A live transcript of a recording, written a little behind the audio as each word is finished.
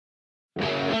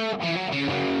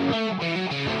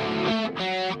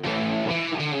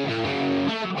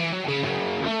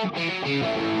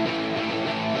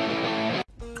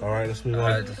let's move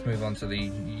on. Let's move on to the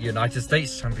United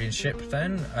States Championship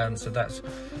then. So that's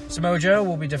Samoa Joe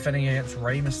will be defending against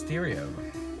Rey Mysterio.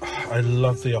 I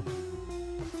love the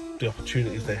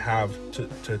opportunities they have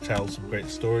to tell some great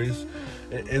stories.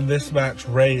 In this match,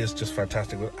 Rey is just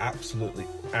fantastic with absolutely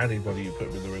anybody you put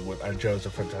him in the ring with, and Joe's a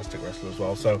fantastic wrestler as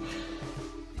well. So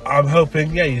I'm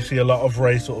hoping, you see a lot of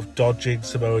Rey sort of dodging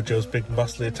Samoa Joe's big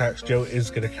muscly attacks. Joe is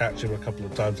going to catch him a couple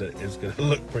of times, and it is going to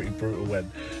look pretty brutal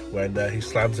when he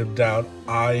slams him down.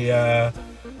 I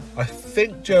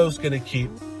think Joe's going to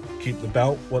keep the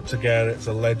belt once again. It's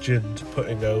a legend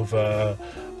putting over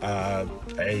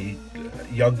a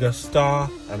younger star,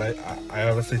 and I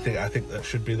honestly think that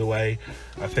should be the way.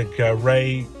 I think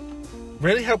Rey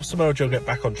really helps Samoa Joe get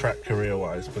back on track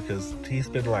career-wise, because he's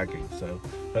been lagging. So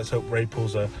let's hope Rey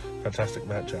pulls a fantastic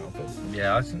match out of it.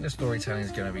 Yeah, I think the storytelling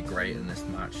is going to be great in this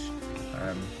match.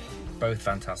 Both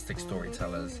fantastic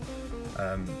storytellers.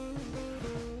 I'm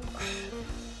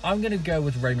going to go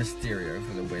with Rey Mysterio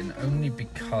for the win, only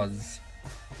because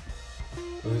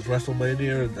it's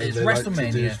WrestleMania, and it's they WrestleMania.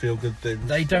 like to do feel-good things.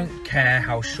 They don't care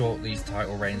how short these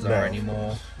title reigns are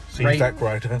anymore. Seems Zack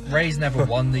Ryder. Rey's never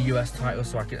won the US title,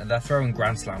 so they're throwing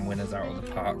Grand Slam winners out of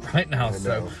the park right now.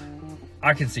 So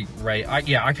I can see Rey. I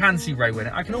can see Rey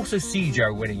winning. I can also see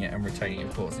Joe winning it and retaining it,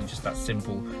 of course, in just that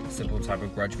simple type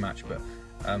of grudge match. But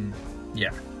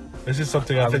yeah, this is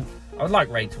something I think I would like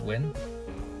Rey to win.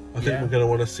 I think we're going to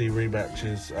want to see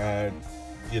rematches,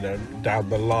 down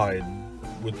the line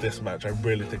with this match. I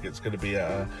really think it's going to be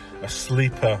a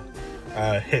sleeper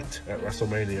hit at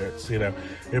WrestleMania. It's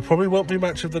it probably won't be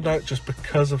match of the night just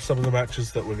because of some of the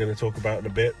matches that we're going to talk about in a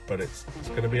bit, but it's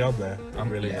going to be on there.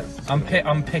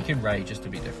 I'm picking Rey just to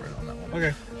be different on that one.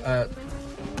 Okay.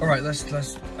 All right, let's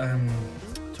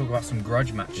talk about some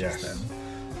grudge matches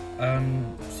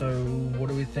then. So what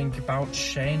do we think about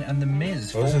Shane and The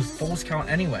Miz? Falls count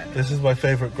anywhere. This is my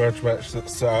favourite grudge match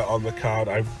that's on the card.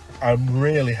 I'm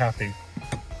really happy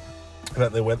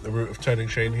that they went the route of turning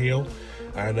Shane heel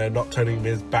and not turning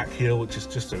Miz back heel, which is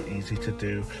just so easy to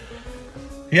do.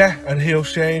 Yeah, and heel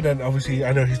Shane, and obviously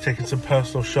I know he's taking some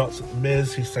personal shots at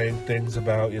Miz. He's saying things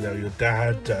about, your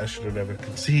dad should have never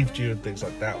conceived you and things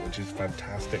like that, which is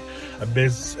fantastic. And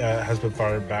Miz has been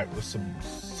firing back with some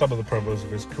of the promos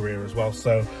of his career as well.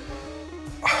 So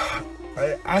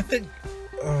I think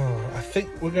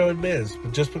we're going Miz,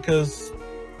 but just because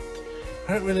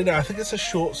I don't really know. I think it's a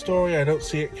short story. I don't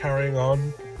see it carrying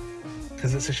on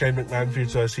because it's a Shane McMahon feud.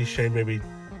 So I see Shane maybe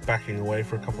backing away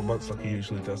for a couple months like he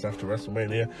usually does after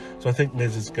WrestleMania. So I think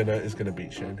Miz is gonna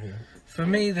beat Shane here. For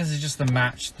me, this is just a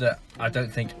match that I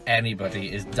don't think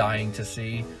anybody is dying to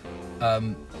see.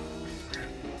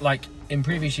 Like in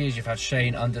previous years, you've had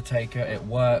Shane, Undertaker, it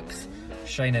works.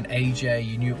 Shane and AJ,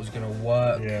 you knew it was gonna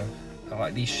work. Yeah.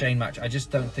 Like these Shane match, I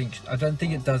don't think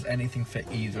it does anything for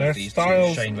either of these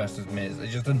styles, two. Shane versus Miz, it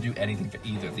just doesn't do anything for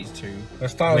either of these two. Their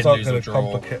styles aren't going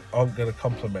to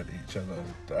complement each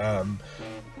other.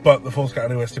 But the Falls Count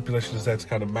Anywhere stipulation is there to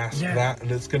kind of mask that, and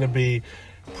it's going to be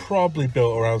probably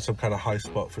built around some kind of high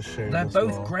spot for Shane. They're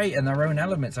both great in their own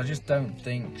elements. I just don't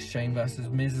think Shane versus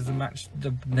Miz is a match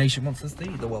the nation wants to see,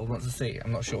 the world wants to see.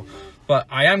 I'm not sure. But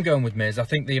I am going with Miz. I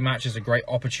think the match is a great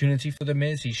opportunity for the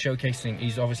Miz. He's showcasing,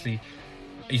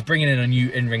 he's bringing in a new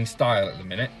in-ring style at the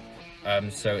minute.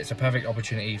 So it's a perfect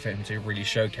opportunity for him to really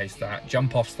showcase that.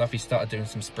 Jump off stuff, he started doing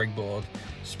some springboard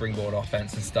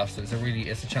offense and stuff. So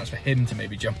it's a chance for him to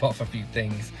maybe jump off a few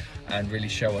things and really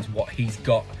show us what he's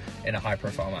got in a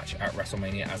high-profile match at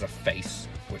WrestleMania as a face,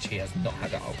 which he has not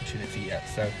had that opportunity yet.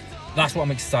 So that's what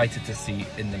I'm excited to see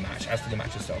in the match. As for the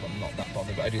match itself, I'm not that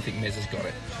bothered, but I do think Miz has got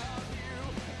it.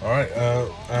 All right,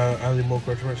 any more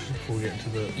grudge matches before we get into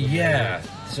the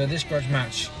so this grudge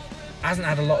match hasn't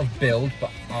had a lot of build,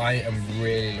 but I am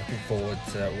really looking forward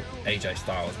to AJ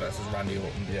Styles versus Randy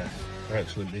Orton. Yeah,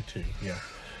 actually me too. Yeah,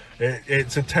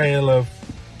 it's a tale of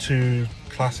two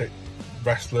classic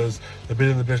wrestlers. They've been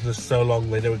in the business so long,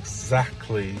 they know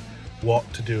exactly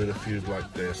what to do in a feud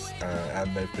like this,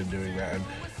 and they've been doing that. And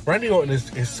Randy Orton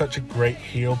is such a great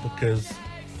heel because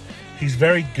he's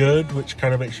very good, which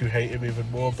kind of makes you hate him even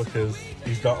more because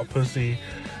he's not a pussy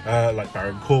like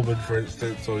Baron Corbin, for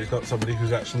instance, or he's not somebody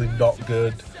who's actually not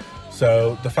good.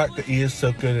 So the fact that he is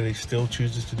so good and he still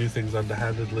chooses to do things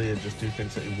underhandedly and just do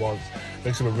things that he wants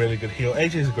makes him a really good heel.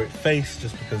 AJ is a great face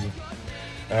just because of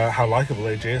how likable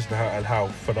AJ is and how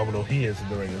phenomenal he is in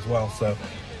the ring as well. So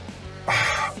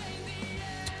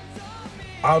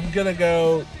I'm gonna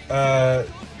go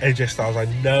AJ Styles. I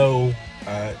know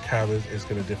Cam is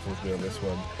going to differ with me on this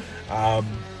one.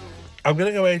 I'm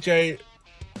going to go AJ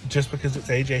just because it's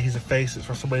AJ, he's a face, it's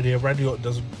WrestleMania. Randy Orton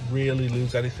doesn't really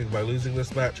lose anything by losing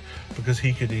this match, because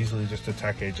he could easily just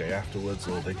attack AJ afterwards,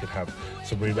 or they could have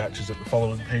some rematches at the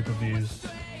following pay-per-views.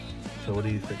 So what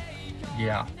do you think?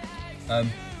 Yeah.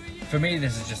 For me,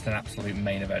 this is just an absolute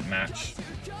main event match.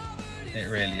 It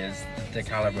really is. The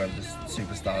caliber of the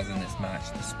superstars in this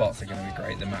match, the spots are going to be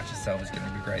great, the match itself is going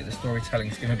to be great, the storytelling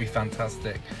is going to be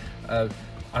fantastic.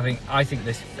 I think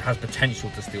this has potential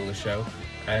to steal the show.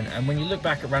 And when you look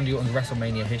back at Randy Orton's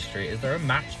WrestleMania history, is there a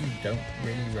match you don't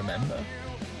really remember?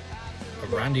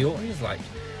 But Randy Orton is like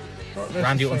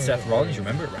Randy Orton, Seth Rollins, you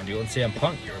remember it. Randy Orton, CM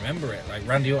Punk, you remember it. Like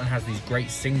Randy Orton has these great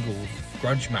singles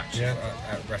grudge matches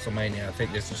at WrestleMania. I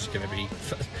think this is just going to be,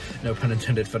 no pun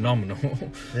intended, phenomenal.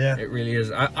 Yeah, it really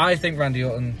is. I think Randy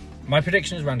Orton. My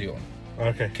prediction is Randy Orton.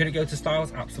 Okay. Could it go to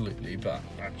Styles? Absolutely, but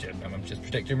I'm just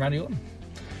predicting Randy Orton.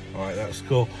 All right, that's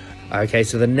cool. Okay,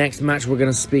 so the next match we're going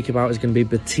to speak about is going to be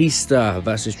Batista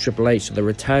versus Triple H. The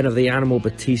return of the Animal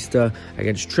Batista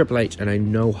against Triple H in a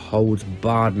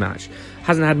no-holds-barred match.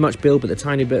 Hasn't had much build, but the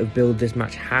tiny bit of build this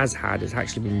match has had, it's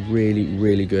actually been really,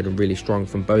 really good and really strong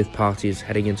from both parties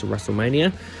heading into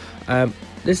WrestleMania.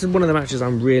 This is one of the matches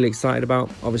I'm really excited about.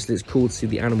 Obviously, it's cool to see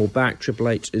the Animal back. Triple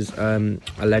H is a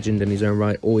legend in his own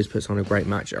right, always puts on a great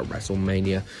match at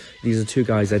WrestleMania. These are two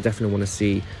guys I definitely want to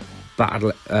see battle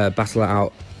it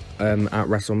out at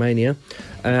WrestleMania.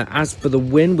 As for the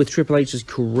win, with Triple H's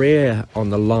career on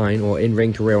the line, or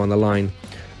in-ring career on the line,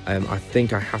 I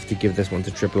think I have to give this one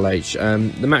to Triple H.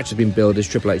 The match has been billed as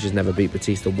Triple H has never beat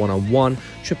Batista one-on-one.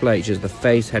 Triple H is the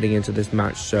face heading into this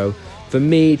match, so for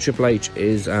me, Triple H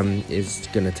is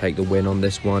going to take the win on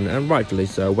this one, and rightfully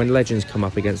so. When legends come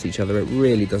up against each other, it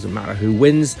really doesn't matter who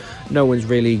wins. No one's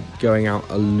really going out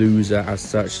a loser as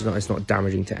such. It's not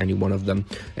damaging to any one of them.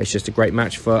 It's just a great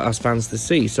match for us fans to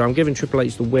see. So I'm giving Triple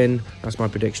H the win. That's my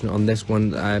prediction on this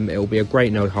one. It will be a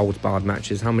great no-holds-barred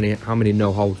matches. How many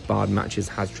no-holds-barred matches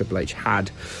has Triple H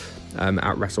had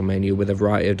at WrestleMania with a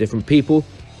variety of different people?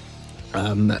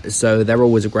 So they're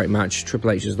always a great match.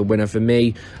 Triple H is the winner for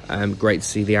me. Great to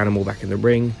see the Animal back in the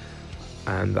ring,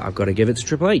 and I've got to give it to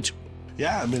Triple H.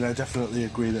 Yeah, I mean, I definitely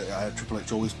agree that Triple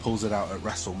H always pulls it out at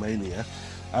WrestleMania.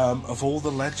 Of all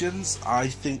the legends, I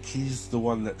think he's the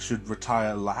one that should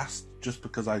retire last, just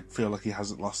because I feel like he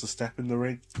hasn't lost a step in the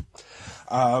ring.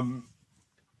 The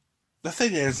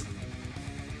thing is,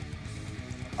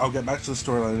 I'll get back to the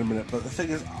storyline in a minute, but the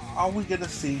thing is, are we going to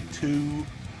see two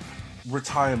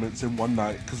retirements in one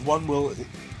night? Because one will,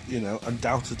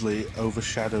 undoubtedly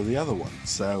overshadow the other one.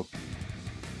 So,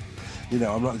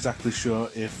 I'm not exactly sure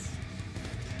if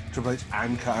Triple H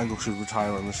and Kurt Angle should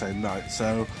retire on the same night.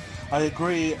 So, I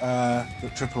agree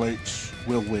that Triple H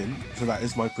will win. So that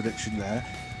is my prediction there.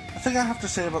 The thing I have to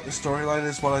say about the storyline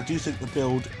is, while I do think the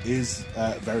build is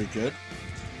very good,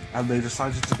 and they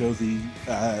decided to go the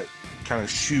kind of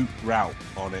shoot route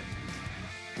on it,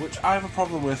 which I have a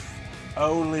problem with,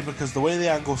 only because the way the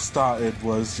angle started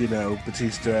was,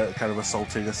 Batista kind of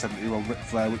assaulting a 70-year-old Ric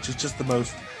Flair, which is just the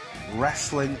most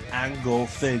wrestling angle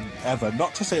thing ever.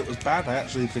 Not to say it was bad, I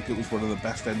actually think it was one of the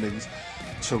best endings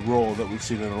to Raw that we've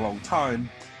seen in a long time.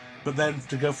 But then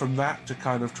to go from that to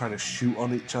kind of trying to shoot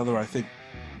on each other, I think,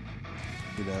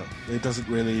 it doesn't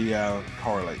really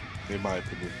correlate, in my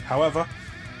opinion. However,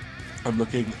 I'm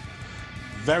looking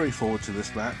very forward to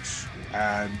this match,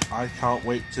 and I can't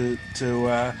wait to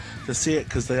see it,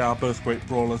 because they are both great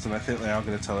brawlers, and I think they are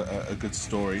going to tell a good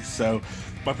story. So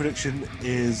my prediction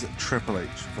is Triple H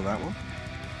for that one.